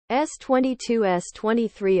S22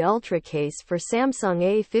 S23 Ultra Case for Samsung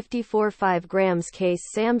A54 5 grams Case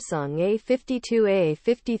Samsung A52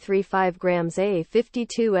 A53 5 grams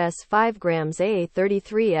A52S 5 grams A33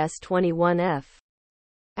 S21F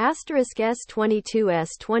 *S22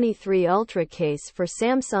 S23 Ultra Case for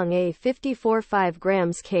Samsung A54 5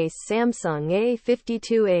 grams Case Samsung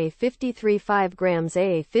A52 A53 5 grams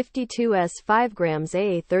A52S 5 grams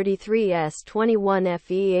A33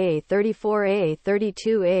 S21F A34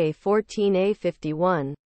 A32 A14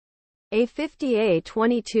 A51 A50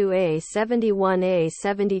 A22 A71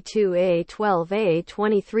 A72 A12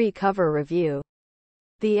 A23 Cover Review.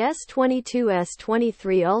 The S22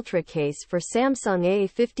 S23 Ultra Case for Samsung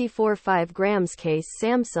A54 5 grams Case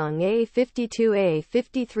Samsung A52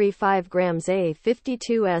 A53 5 grams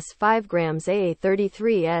A52S 5 grams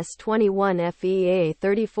A33 S21F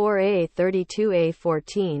A34 A32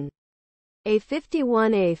 A14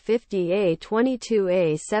 A51 A50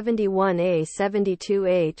 A22 A71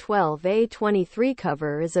 A72 A12 A23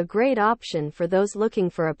 Cover is a great option for those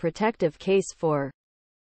looking for a protective case for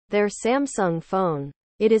their Samsung phone.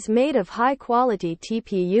 It is made of high-quality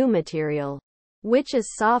TPU material, which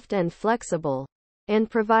is soft and flexible,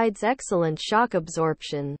 and provides excellent shock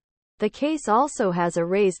absorption. The case also has a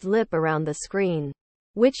raised lip around the screen,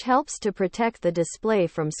 which helps to protect the display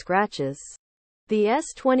from scratches. The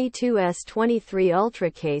S22 S23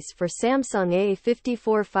 Ultra Case for Samsung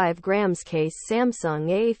A54 5 grams Case Samsung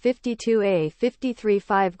A52 A53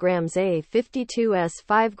 5 grams A52S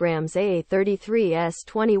 5 grams A33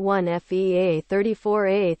 S21F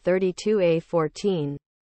A34 A32 A14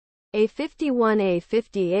 A51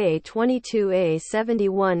 A50 A22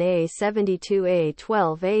 A71 A72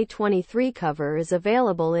 A12 A23 Cover is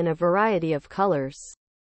available in a variety of colors,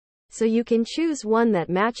 so you can choose one that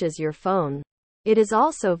matches your phone. It is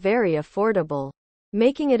also very affordable,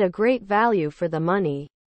 making it a great value for the money.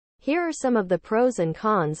 Here are some of the pros and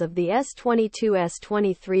cons of the S22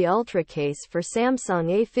 S23 Ultra Case for Samsung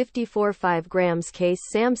A54 5 grams Case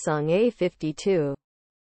Samsung A52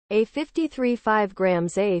 A53 5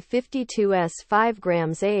 grams A52S 5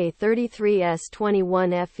 grams A33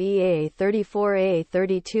 S21F A34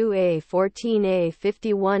 A32 A14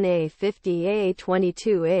 A51 A50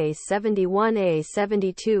 A22 A71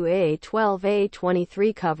 A72 A12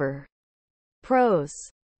 A23 Cover. Pros.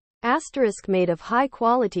 Asterisk made of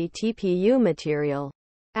high-quality TPU material.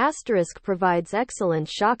 Asterisk provides excellent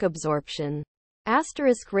shock absorption.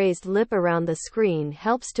 Asterisk raised lip around the screen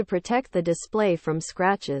helps to protect the display from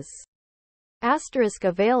scratches. Asterisk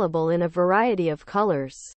available in a variety of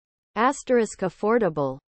colors. Asterisk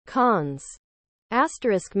affordable. Cons.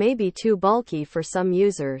 Asterisk may be too bulky for some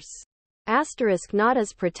users. Asterisk not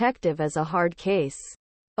as protective as a hard case.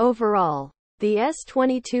 Overall, the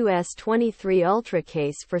S22 S23 Ultra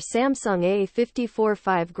Case for Samsung A54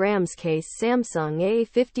 5 grams Case Samsung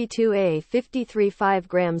A52 A53 5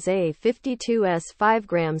 grams A52S 5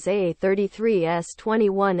 grams A33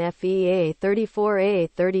 S21F A34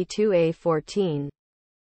 A32 A14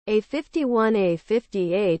 A51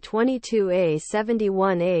 A50 A22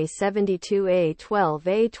 A71 A72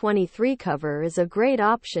 A12 A23 Cover is a great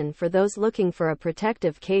option for those looking for a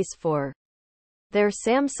protective case for their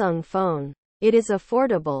Samsung phone. It is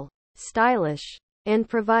affordable, stylish, and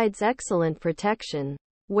provides excellent protection.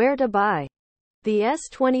 Where to buy? The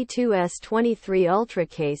S22 S23 Ultra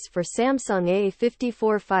Case for Samsung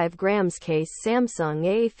A54 5 grams Case Samsung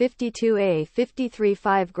A52 A53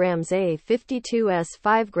 5 grams A52S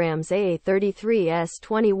 5 grams A33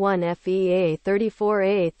 S21F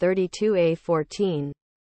A34 A32 A14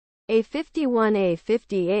 A51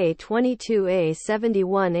 A50 A22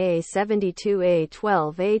 A71 A72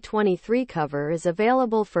 A12 A23 Cover is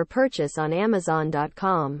available for purchase on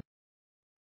Amazon.com.